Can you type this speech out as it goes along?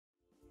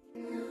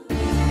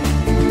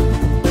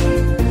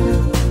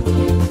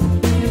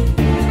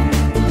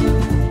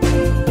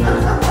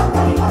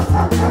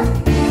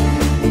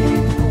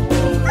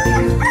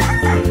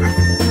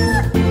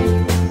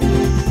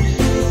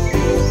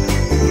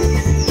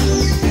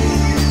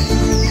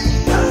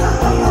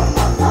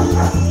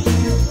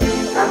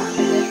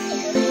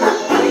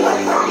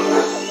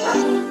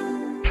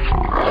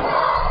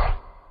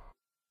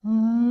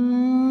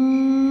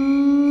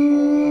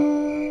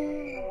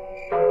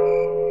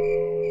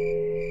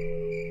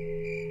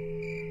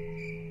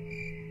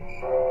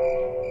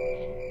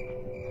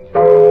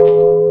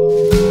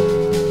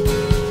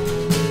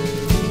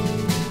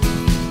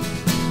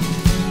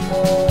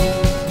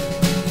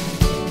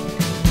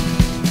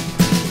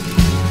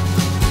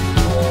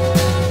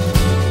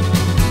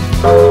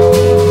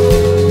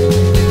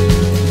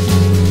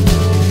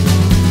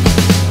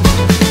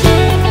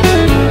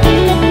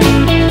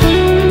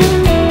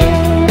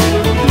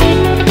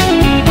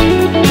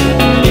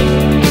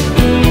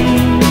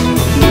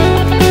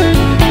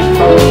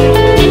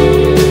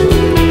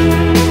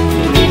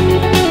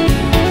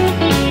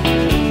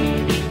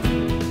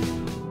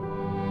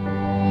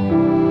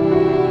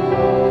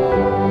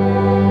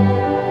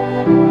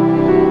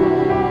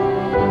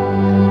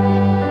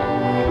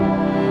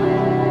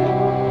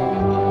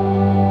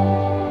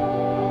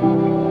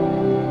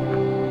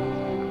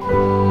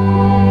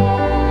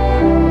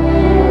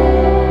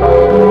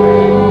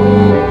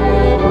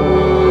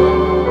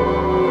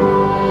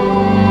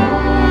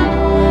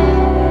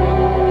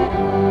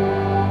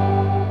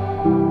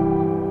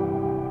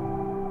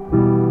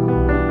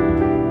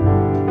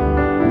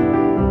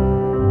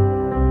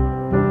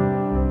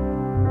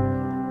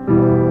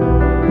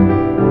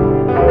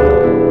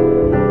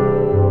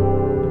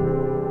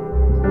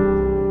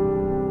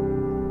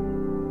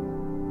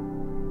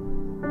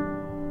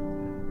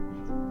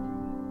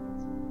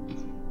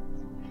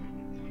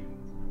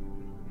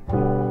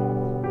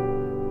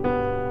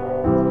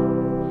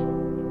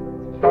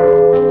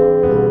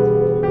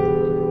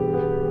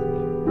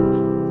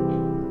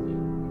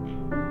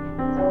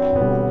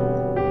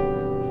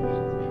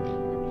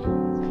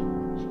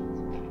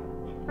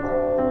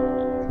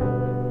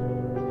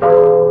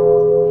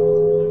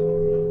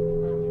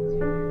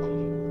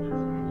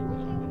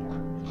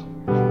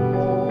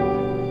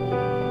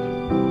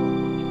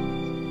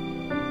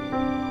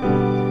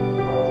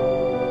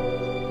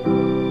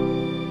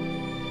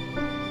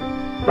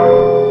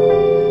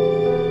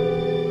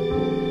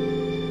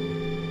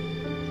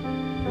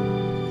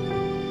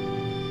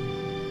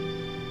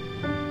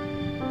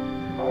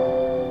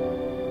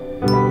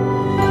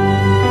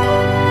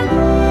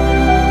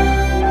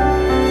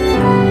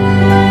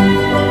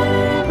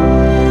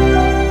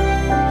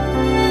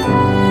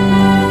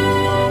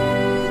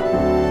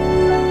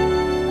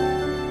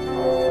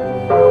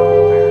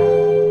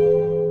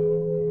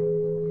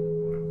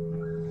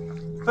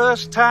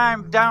first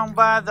time down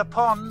by the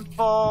pond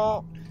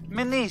for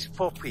Minnies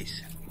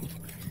puppies.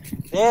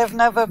 They've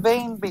never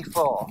been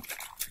before.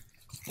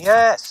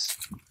 Yes,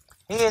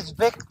 here's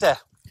Victor.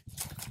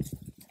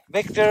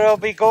 Victor will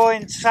be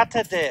going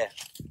Saturday.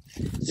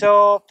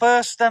 So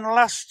first and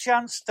last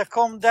chance to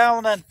come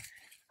down and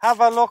have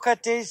a look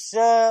at his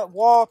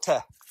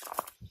water.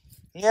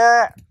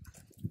 Yeah.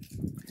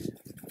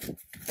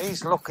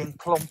 He's looking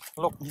plump,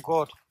 looking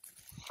good.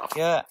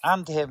 Yeah,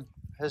 and him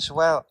as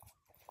well.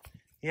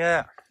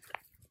 Yeah.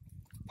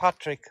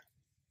 Patrick.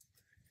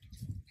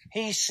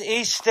 He's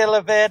still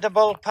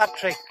available,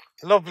 Patrick.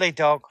 Lovely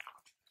dog.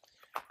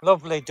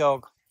 Lovely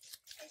dog.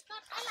 It's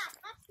got Ella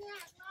Pups here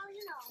as well,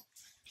 you know.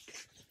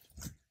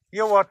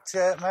 You what,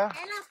 Mel? Ella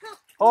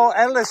Pups. Oh,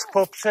 Ella's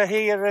pups are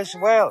here as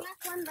well.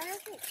 Black one, where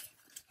is it?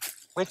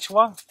 Which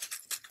one?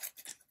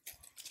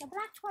 The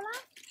black colour?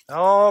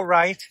 Oh,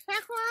 right.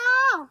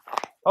 Shackle.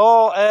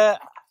 Oh,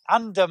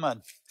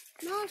 Andaman.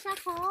 No,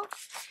 Shackle.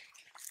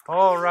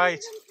 Oh,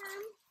 right.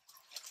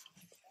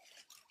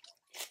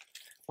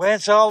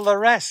 Where's all the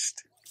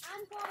rest?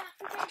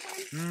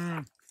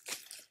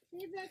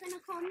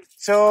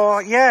 So,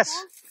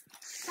 yes,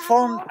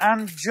 fun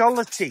and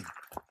jollity.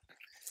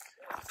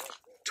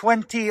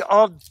 20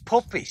 odd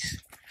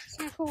puppies.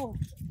 Charcoal.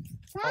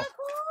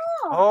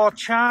 Oh,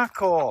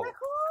 charcoal.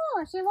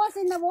 She was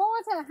in the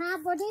water, huh,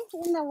 buddy?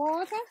 In the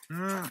water.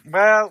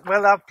 Well,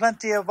 we'll have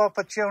plenty of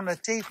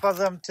opportunity for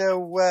them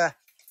to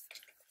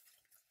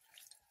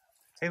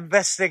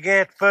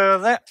investigate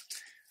further.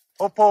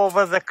 Up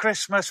over the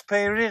Christmas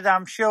period,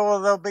 I'm sure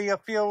there'll be a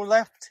few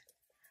left.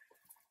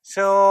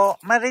 So,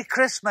 Merry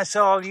Christmas,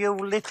 all you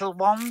little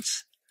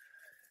ones.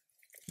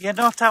 You're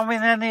not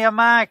having any of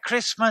my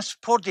Christmas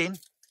pudding.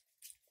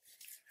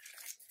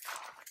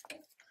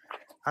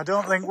 I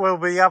don't think we'll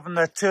be having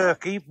a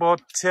turkey,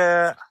 but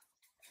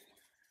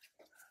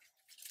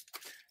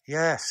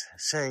yes,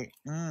 see,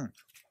 a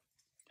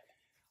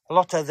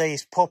lot of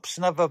these pups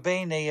never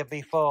been here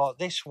before.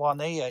 This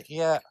one here,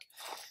 yeah.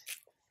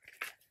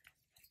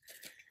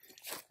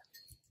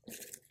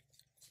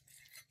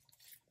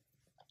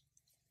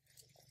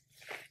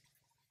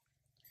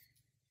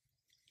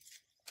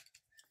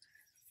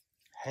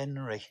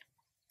 Henry.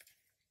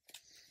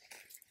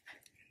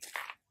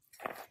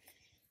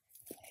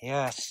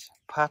 Yes,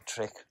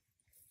 Patrick.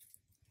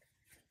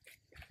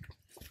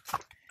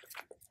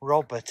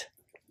 Robert.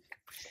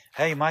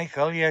 Hey,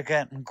 Michael, you're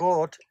getting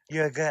good.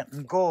 You're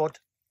getting good.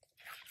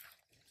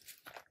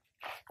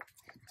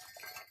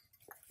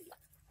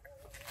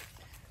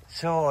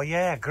 So,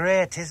 yeah,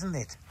 great, isn't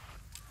it?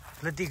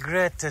 Bloody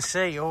great to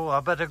see. Oh,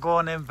 I better go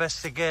and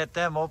investigate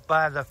them up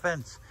by the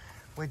fence.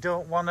 We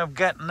don't want them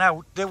getting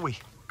out, do we?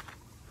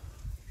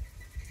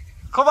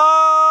 Come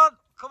on!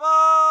 Come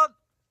on!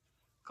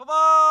 Come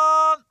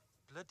on!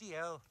 Bloody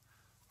hell.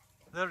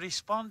 They're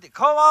responding.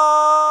 Come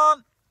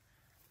on!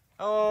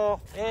 Oh,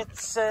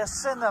 it's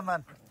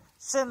Cinnamon.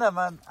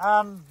 Cinnamon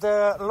and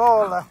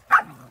Lola.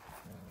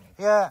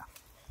 Yeah.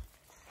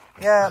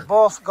 Yeah,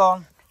 both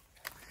gone.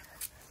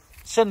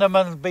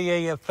 Cinnamon'll be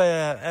here for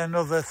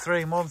another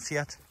 3 months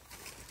yet.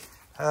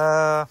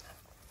 I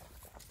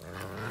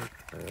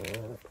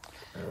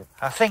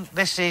think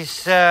this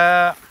is...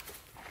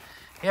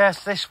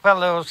 yes, this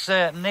fellow's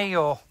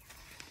Neo.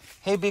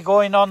 He'll be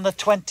going on the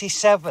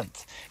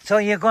 27th. So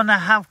you're going to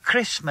have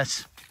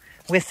Christmas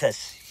with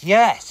us.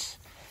 Yes.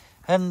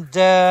 And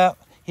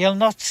you'll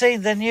not see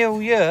the new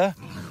year,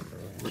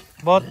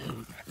 but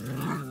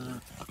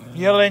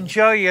you'll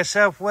enjoy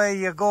yourself where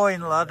you're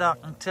going, lad, I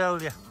can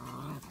tell you.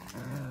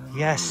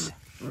 Yes.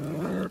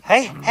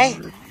 Hey, hey,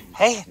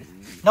 hey.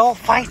 No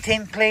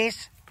fighting,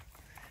 please.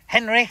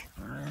 Henry.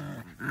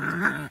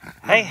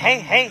 Hey, hey,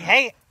 hey,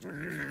 hey.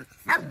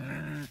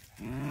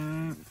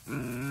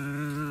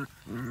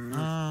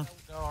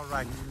 All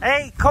right.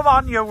 Hey, come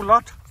on, you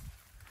lot.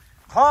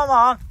 Come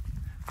on.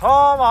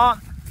 Come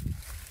on.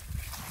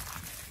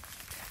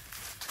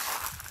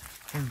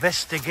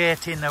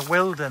 Investigating the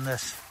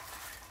wilderness.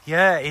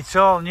 Yeah, it's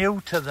all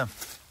new to them.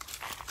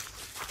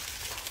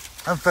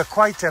 And for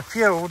quite a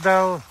few,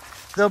 they'll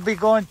be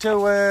going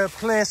to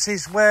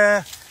places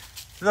where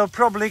they'll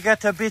probably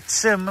get a bit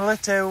similar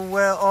to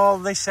all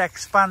this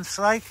expanse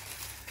like.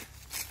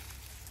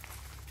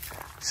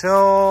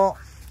 So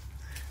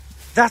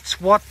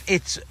that's what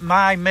it's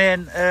my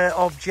main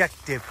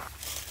objective,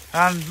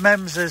 and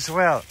Mem's as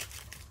well.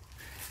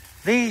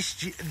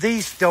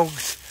 These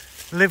dogs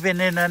living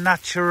in a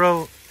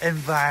natural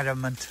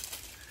environment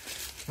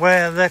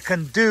where they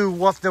can do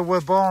what they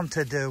were born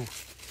to do.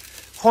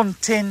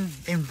 Hunting,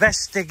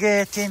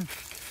 investigating,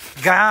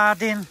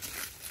 guarding.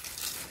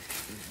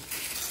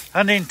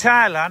 And in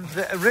Thailand,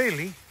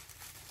 really,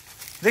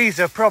 these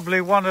are probably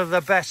one of the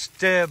best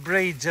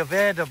breeds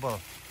available.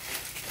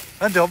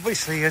 And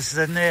obviously, as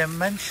the name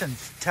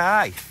mentions,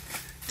 Thai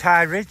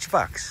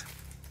Ridgebacks.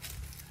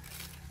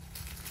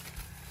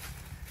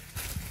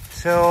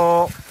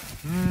 So,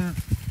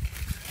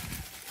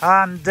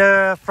 and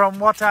from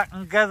what I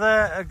can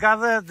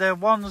gather, the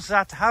ones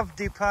that have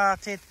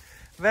departed,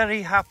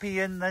 very happy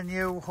in the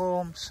new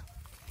homes.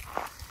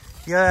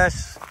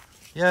 Yes,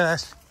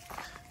 yes.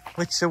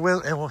 Which the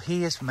will. Oh,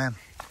 he is, ma'am.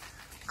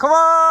 Come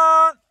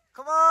on!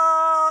 Come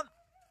on!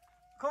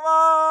 Come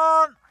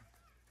on!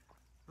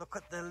 Look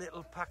at the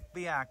little pack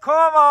behind.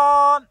 Come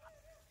on!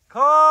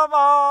 Come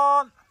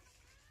on!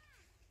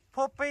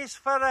 Puppies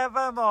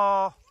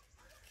forevermore.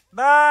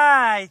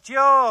 Bye,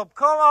 Job.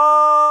 Come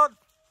on!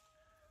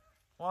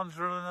 One's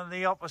running in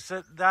the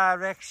opposite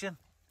direction.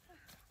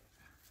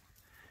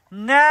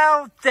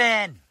 Now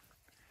then,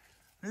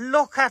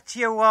 look at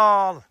you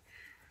all.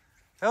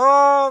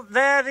 Oh,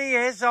 there he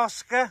is,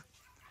 Oscar.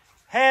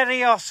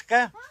 Hairy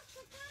Oscar.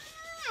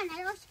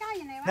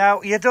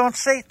 Now, you don't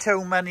see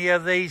too many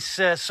of these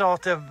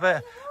sort of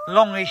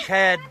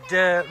longish-haired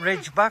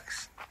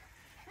ridgebacks.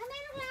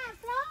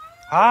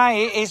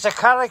 Aye, he's a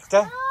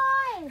character.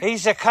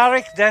 He's a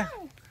character.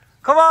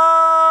 Come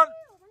on!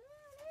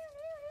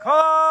 Come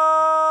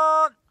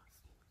on!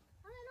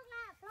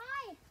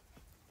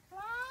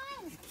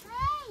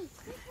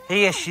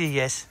 Here she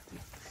is.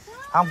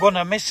 I'm going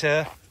to miss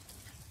her.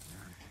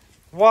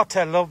 What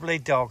a lovely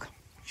dog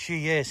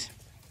she is.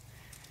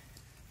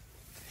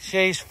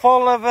 She's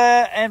full of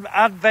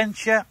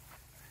adventure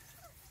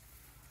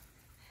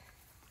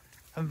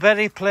and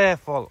very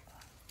playful.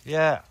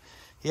 Yeah,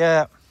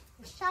 yeah.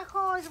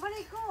 Charcoal is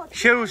very good.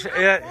 Shoes,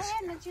 and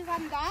she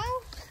ran down.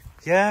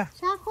 Yeah.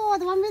 Charcoal,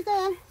 the one with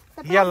the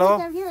yellow.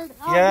 With the,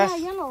 oh, Yes. Yeah,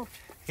 yellow.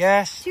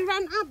 Yes. She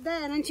ran up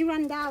there and she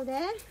ran down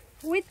there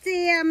with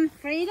the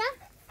Frida.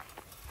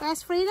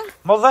 Where's Frida?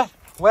 Mother?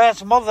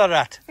 Where's Mother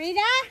at? Frida?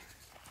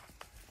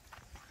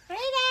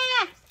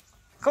 Frida!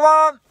 Come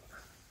on.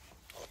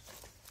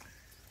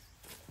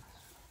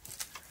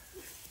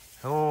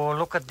 Oh,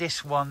 look at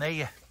this one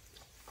here.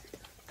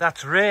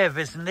 That's Rave,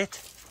 isn't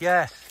it?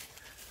 Yes.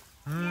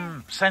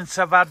 Sense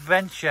of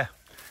adventure.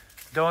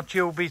 Don't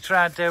you be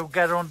trying to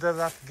get under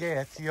that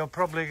gate. You'll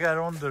probably get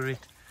under it.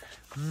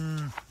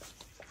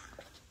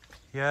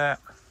 Yeah.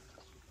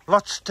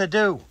 Lots to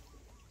do.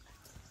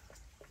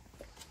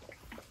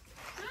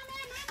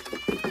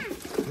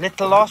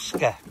 Little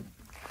Oscar.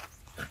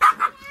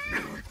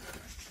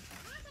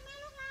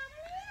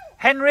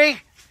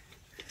 Henry,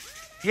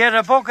 you're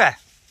a bugger.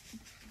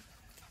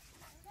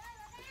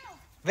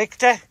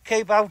 Victor,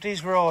 keep out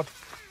his road.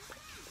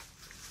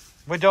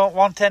 We don't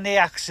want any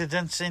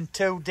accidents in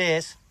 2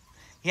 days.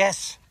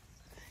 Yes,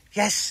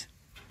 yes,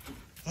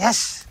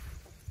 yes.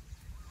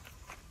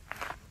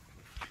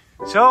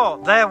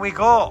 So, there we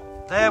go.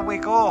 There we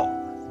go.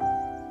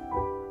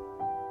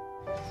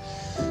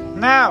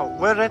 Now,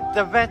 we're at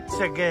the vets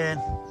again.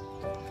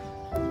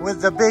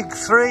 With the big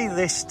 3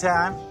 this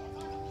time.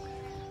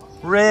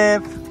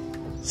 Rave,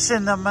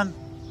 Cinnamon,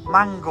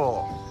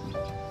 Mango.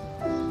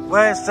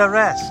 Where's the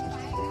rest?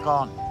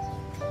 Gone.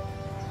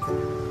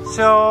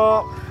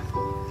 So,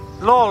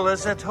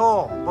 Lola's at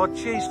home, but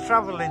she's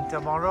travelling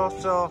tomorrow,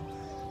 so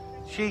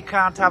she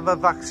can't have a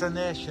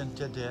vaccination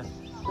today,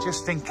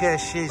 just in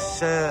case she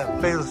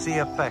feels the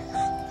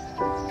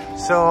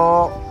effects.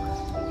 So,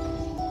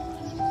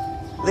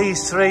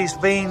 these 3's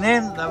been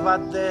in, they've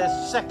had their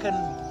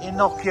 2nd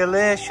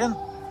inoculation,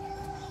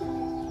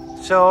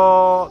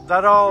 so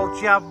they're all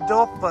jabbed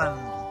up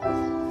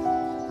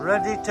and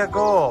ready to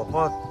go,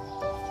 but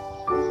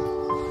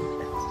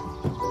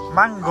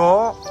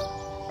Mango,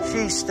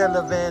 she's still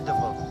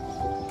available.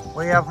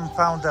 We haven't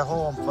found a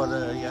home for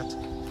her yet.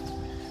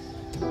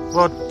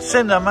 But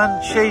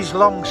Cinnamon, she's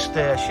long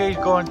stay. She's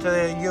going to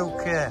the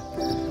UK.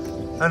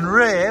 And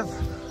Rave,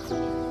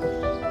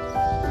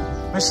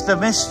 Mr.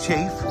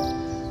 Mischief,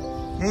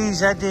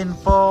 he's heading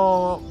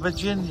for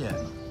Virginia.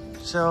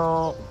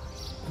 So,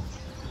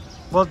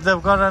 but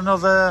they've got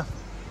another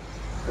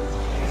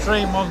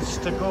 3 months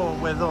to go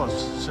with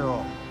us.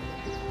 So,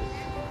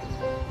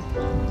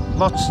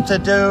 lots to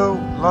do,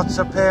 lots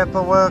of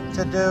paperwork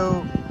to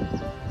do.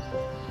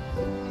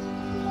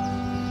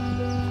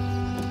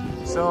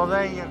 So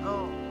there you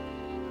go.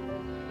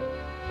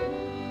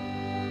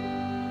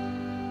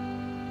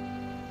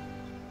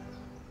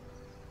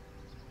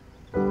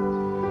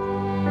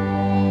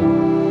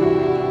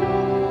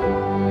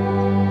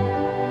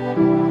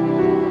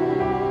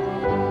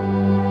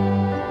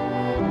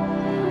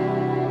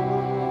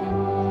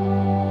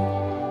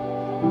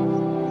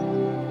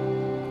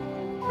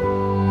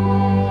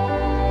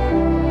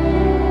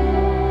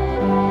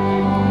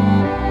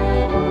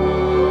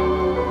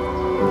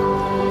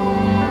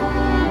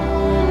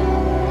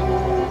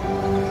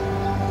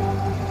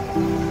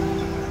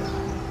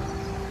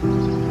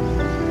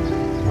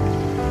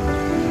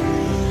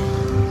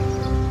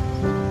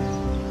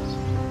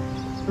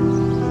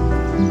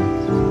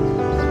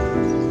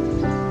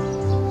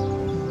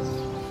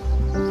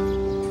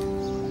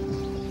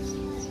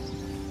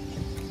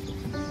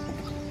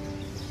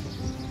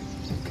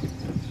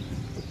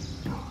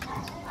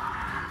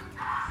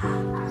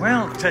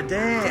 Well,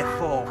 today,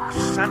 folks,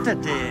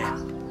 Saturday,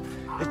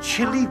 a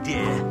chilly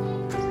day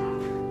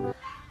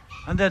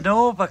and an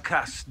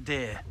overcast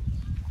day.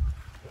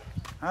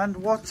 And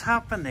what's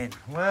happening?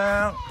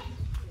 Well,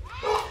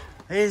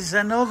 here's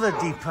another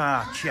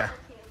departure.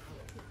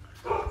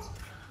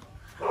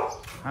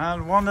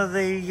 And one of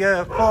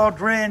the Ford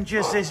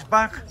Rangers is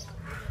back.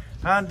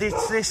 And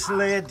it's this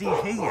lady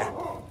here.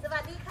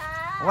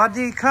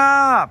 Wadi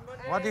Kap.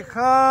 Wadi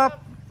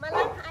Kap.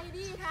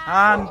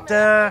 And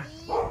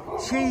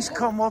she's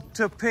come up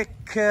to pick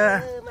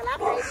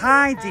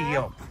Heidi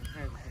up.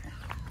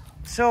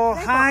 So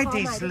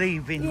Heidi's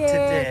leaving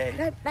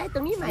today.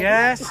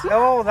 Yes.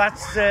 Oh,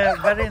 that's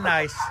very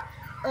nice.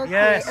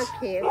 Yes.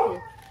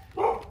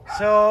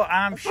 So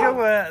I'm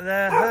sure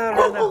that her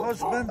and her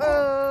husband,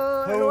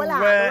 who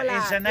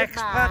is an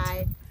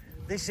expat,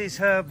 this is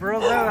her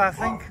brother, I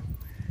think,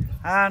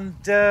 and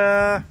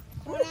that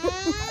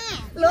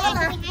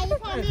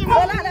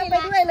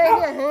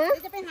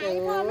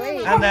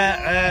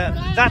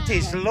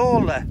is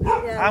Lola,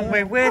 and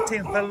we're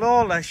waiting for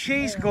Lola.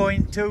 She's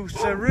going to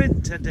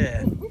Surin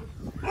today,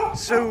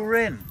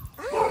 Surin,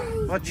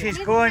 but she's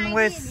going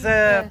with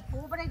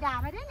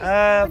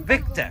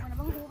Victor.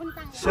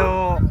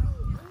 So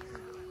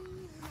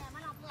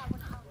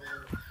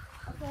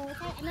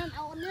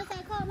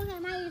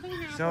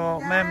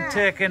Mem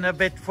taking a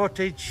bit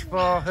footage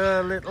for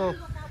her little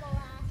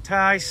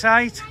Thai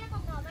site,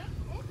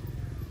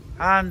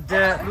 and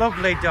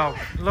lovely dog,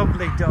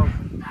 lovely dog.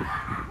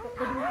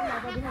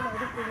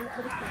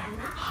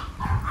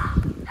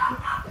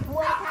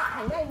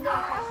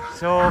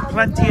 So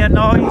plenty of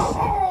noise,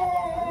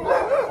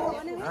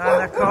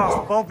 and of course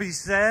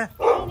Bobby's there.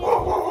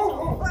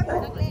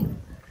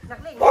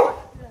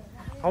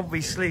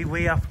 Obviously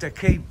we have to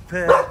keep,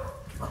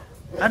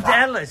 and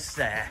Ella's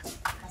there.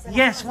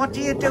 Yes, what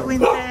are you doing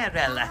there,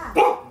 Ella?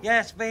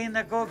 Yes, being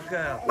a good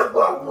girl.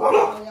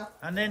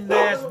 And then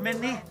there's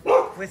Minnie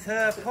with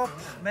her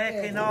pups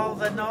making all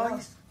the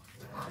noise.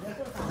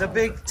 The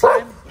big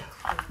 10.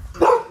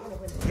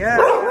 Yeah,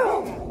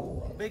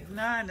 big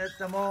 9 at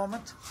the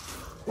moment.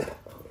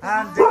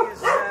 And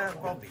here's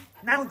Bobby.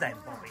 Now then,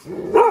 Bobby.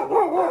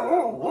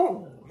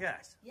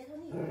 Yes.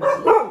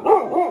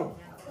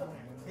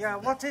 Yeah,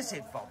 what is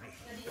it, Bobby?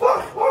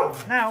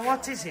 Now,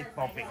 what is it,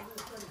 Bobby?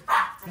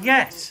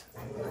 Yes.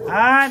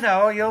 I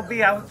know, you'll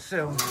be out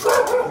soon.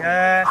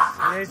 Yes,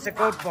 it's a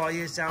good boy,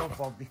 is out,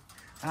 Bobby.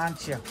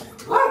 Aren't you?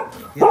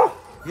 Yeah.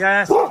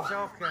 Yes, it's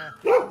okay.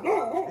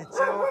 It's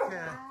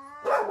okay.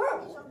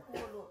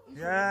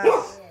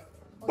 Yes.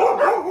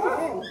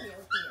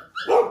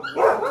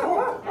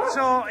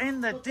 So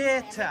in the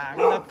daytime,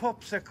 the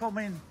pups are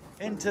coming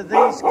into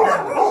these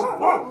kennels,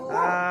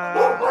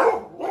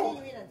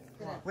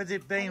 with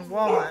it being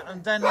warmer,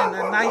 and then in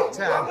the night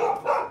time,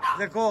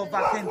 they go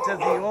back into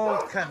the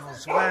old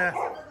kennels where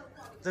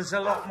there's a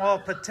lot more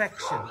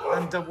protection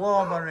and the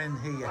warmer in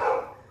here.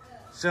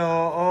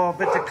 So, a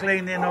bit of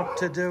cleaning up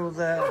to do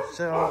there.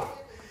 So,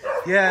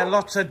 yeah,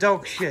 lots of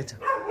dog shit,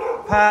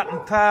 part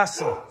and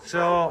parcel.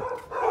 So,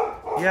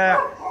 yeah,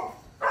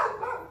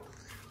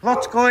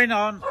 lots going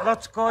on,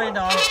 lots going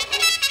on.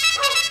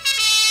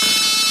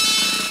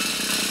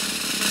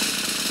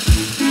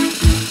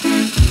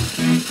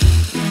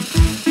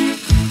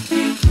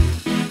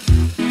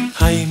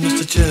 Hey,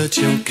 Mr.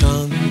 Churchill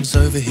comes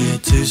over here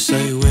to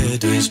say we're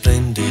doing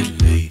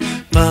splendidly.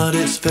 But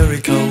it's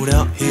very cold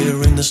out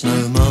here in the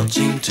snow,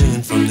 marching to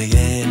and from the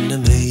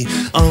enemy.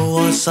 Oh,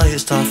 I say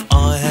it's tough,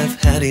 I have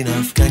had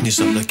enough, can you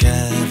stop the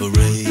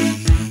cavalry?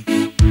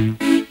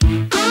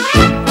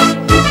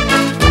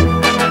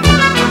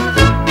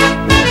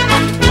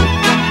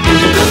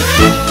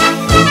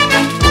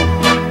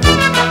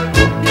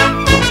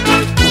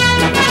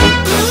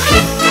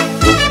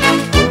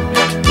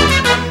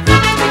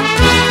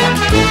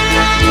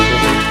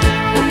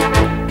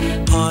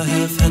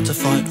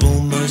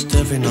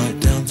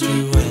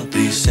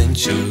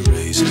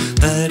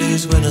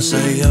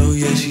 Say, oh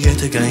yes,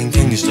 yet again,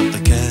 can you stop the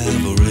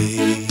cavalry?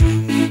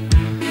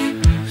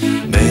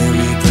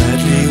 Mary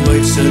Bradley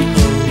waits at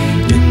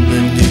home in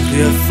the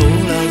nuclear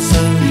fallout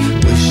zone.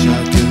 Wish I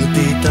could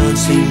be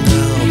dancing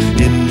now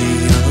in the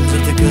arms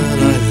of the girl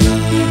I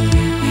love.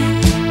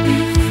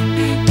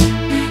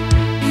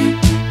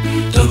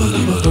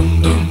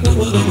 Dum-ba-dum-ba-dum-dum,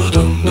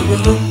 dum-ba-dum-ba-dum,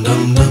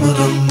 dum-ba-dum-dum,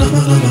 dum-ba-dum,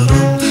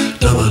 dum-ba-dum-ba-dum,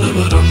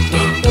 dum-ba-dum-ba-dum,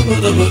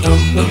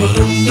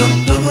 dum-ba-dum-dum,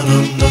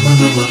 dum-ba-dum,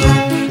 dum-ba-dum-ba-dum.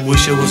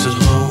 Wish I was at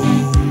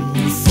home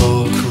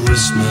for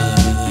Christmas.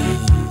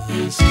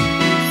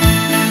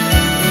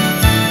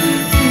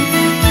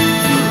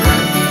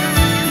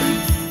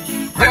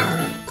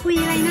คุย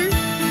อะไรนะ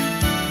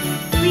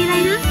คุยอะไร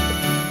นะ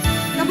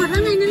เราบอกว่า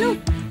ไงนะลูก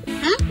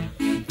ฮะ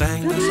เร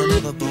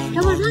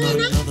าบอกว่าไง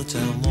นะ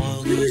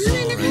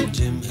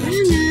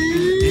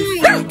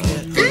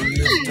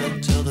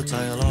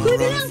คุย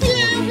เรื่องที่แ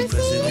ล้วไป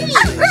สิแ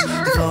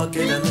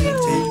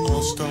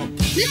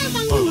ม่ฟั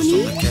งหนู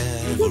นี่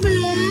พูดมาเ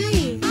ลย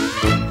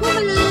พูดม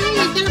าเลยอ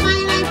ยากจะระบาย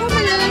อะไรพูดมา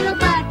เลยโร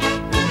เบิร์ต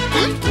ฮ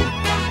ะ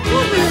พู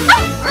ดมาเลยว่า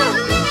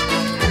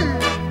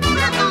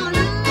ต่อเล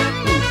ย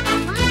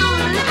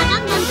อาดั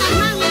มตันใจ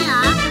มากเลยเหรอ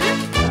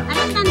อา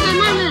ดัมตันใจ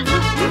มากเลยเหรอ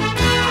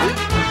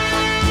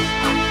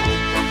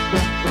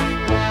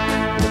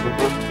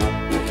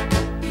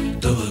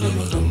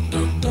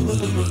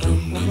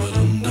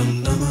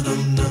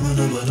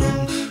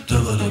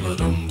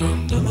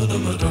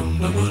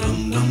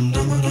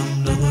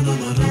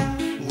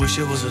Wish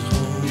I was at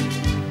home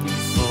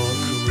for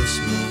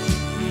Christmas.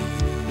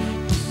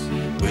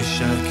 Wish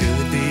I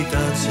could be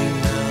dancing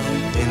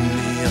now in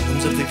the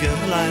arms of the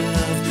girl I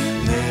love.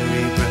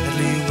 Mary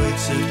Bradley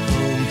waits at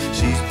home.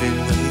 She's been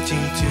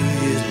waiting 2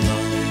 years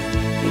long.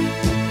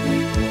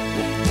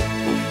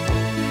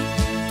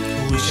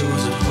 Wish I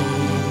was at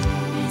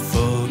home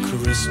for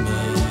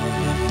Christmas.